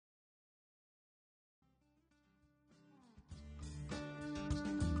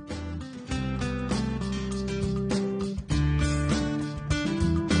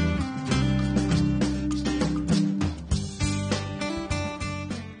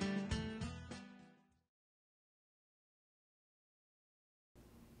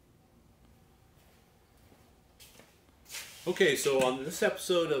Okay, so on this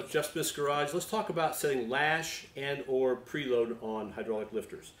episode of Just Miss Garage, let's talk about setting lash and or preload on hydraulic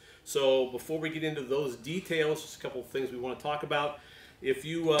lifters. So before we get into those details, just a couple of things we want to talk about. If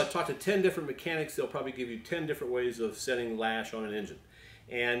you talk to 10 different mechanics, they'll probably give you 10 different ways of setting lash on an engine.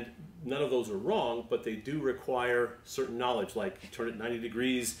 And none of those are wrong, but they do require certain knowledge, like you turn it 90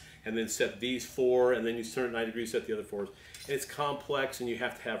 degrees and then set these four, and then you turn it 90 degrees, set the other fours. And it's complex, and you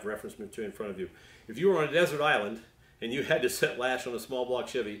have to have reference material in front of you. If you were on a desert island and you had to set lash on a small block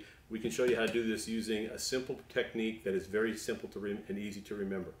Chevy, we can show you how to do this using a simple technique that is very simple to and easy to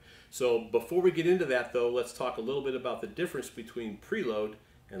remember. So before we get into that though, let's talk a little bit about the difference between preload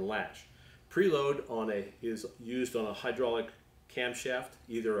and lash. Preload is used on a hydraulic camshaft,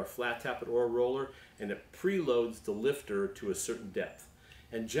 either a flat tappet or a roller, and it preloads the lifter to a certain depth.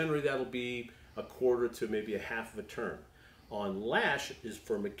 And generally that'll be a quarter to maybe a half of a turn. On lash is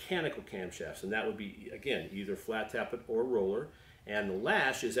for mechanical camshafts, and that would be, again, either flat tappet or roller. And the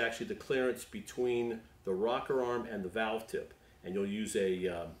lash is actually the clearance between the rocker arm and the valve tip, and you'll use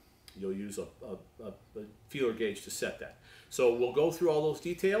a feeler gauge to set that. So we'll go through all those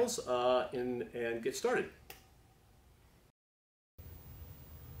details and get started.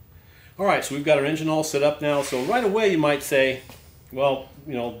 All right, so we've got our engine all set up now. So right away you might say, well,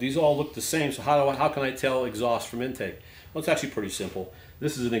 you know, these all look the same, so how can I tell exhaust from intake? Well, it's actually pretty simple.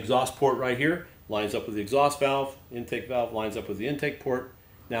 This is an exhaust port right here, lines up with the exhaust valve. Intake valve lines up with the intake port.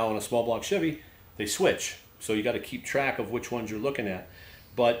 Now on a small block Chevy, they switch. So you got to keep track of which ones you're looking at.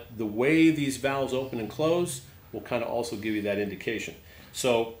 But the way these valves open and close will kind of also give you that indication.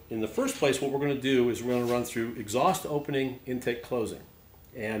 So in the first place, what we're going to do is we're going to run through exhaust opening, intake closing.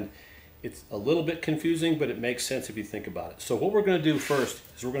 And it's a little bit confusing, but it makes sense if you think about it. So what we're going to do first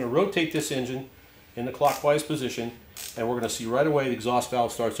is we're going to rotate this engine in the clockwise position, and we're going to see right away the exhaust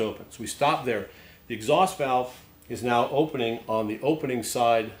valve starts open. So we stop there. The exhaust valve is now opening on the opening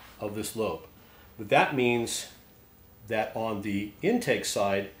side of this lobe. But that means that on the intake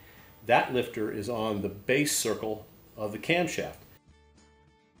side, that lifter is on the base circle of the camshaft.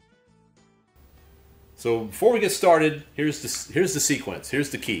 So before we get started, here's the sequence. Here's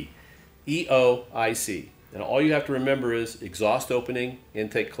the key. EOIC. And all you have to remember is exhaust opening,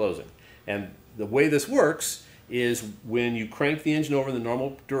 intake closing. And the way this works is when you crank the engine over in the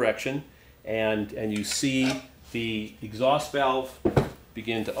normal direction and you see the exhaust valve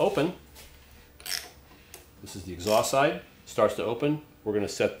begin to open, this is the exhaust side, starts to open, we're going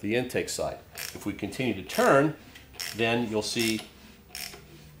to set the intake side. If we continue to turn, then you'll see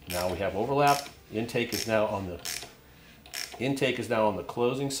now we have overlap. Intake is now on the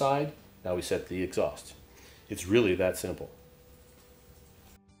closing side. Now we set the exhaust. It's really that simple.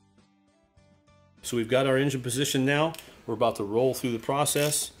 So we've got our engine position now. We're about to roll through the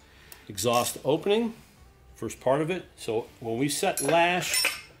process. Exhaust opening, first part of it. So when we set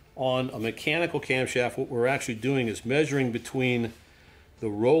lash on a mechanical camshaft, what we're actually doing is measuring between the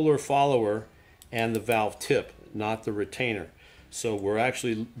roller follower and the valve tip, not the retainer. So we're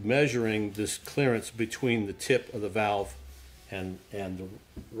actually measuring this clearance between the tip of the valve and the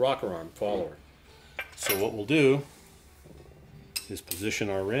rocker arm follower. So what we'll do is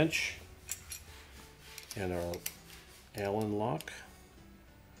position our wrench and our Allen lock,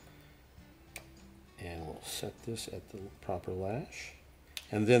 and we'll set this at the proper lash.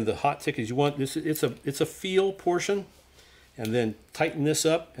 And then the hot tick is you want this. It's a feel portion, and then tighten this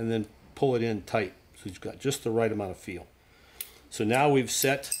up and then pull it in tight so you've got just the right amount of feel. So now we've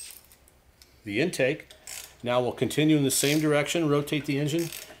set the intake. Now we'll continue in the same direction, rotate the engine.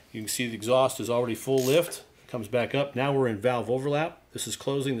 You can see the exhaust is already full lift, comes back up. Now we're in valve overlap. This is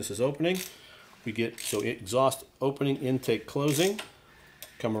closing, this is opening. We get, so exhaust opening, intake closing.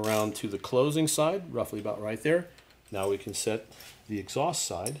 Come around to the closing side, roughly about right there. Now we can set the exhaust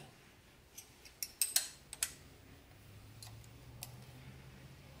side.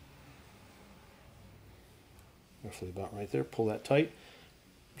 Roughly about right there, pull that tight.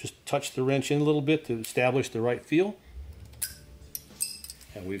 Just touch the wrench in a little bit to establish the right feel.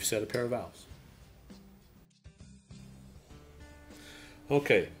 And we've set a pair of valves.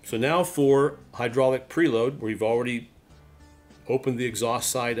 Okay, so now for hydraulic preload, where you've already opened the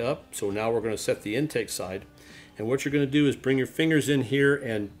exhaust side up. So now we're going to set the intake side. And what you're going to do is bring your fingers in here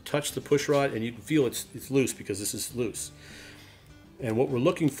and touch the push rod, and you can feel it's loose because this is loose. And what we're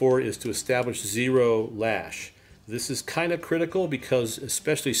looking for is to establish zero lash. This is kind of critical because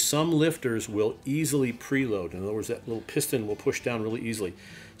especially some lifters will easily preload. In other words, that little piston will push down really easily.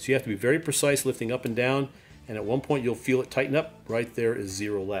 So you have to be very precise lifting up and down, and at one point you'll feel it tighten up. Right there is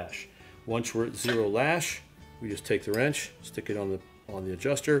zero lash. Once we're at zero lash, we just take the wrench, stick it on the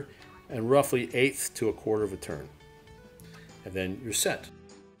adjuster, and roughly 1/8 to 1/4 of a turn. and then you're set.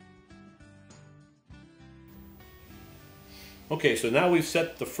 Okay, so now we've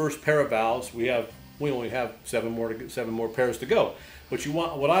set the first pair of valves. We only have seven more pairs to go.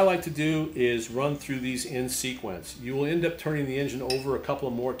 What I like to do is run through these in sequence. You will end up turning the engine over a couple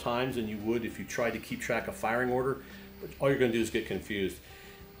of more times than you would if you tried to keep track of firing order. But all you're going to do is get confused.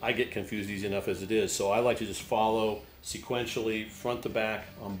 I get confused easy enough as it is, so I like to just follow sequentially front to back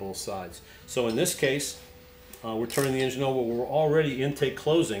on both sides. So in this case, we're turning the engine over. We're already intake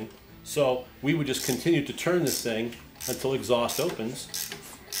closing, so we would just continue to turn this thing until exhaust opens.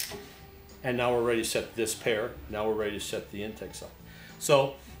 And now we're ready to set this pair. Now we're ready to set the intake side.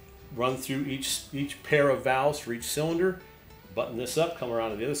 So run through each pair of valves for each cylinder, button this up, come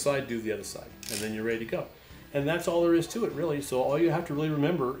around to the other side, do the other side, and then you're ready to go. And that's all there is to it, really. So all you have to really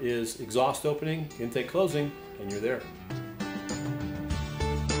remember is exhaust opening, intake closing, and you're there.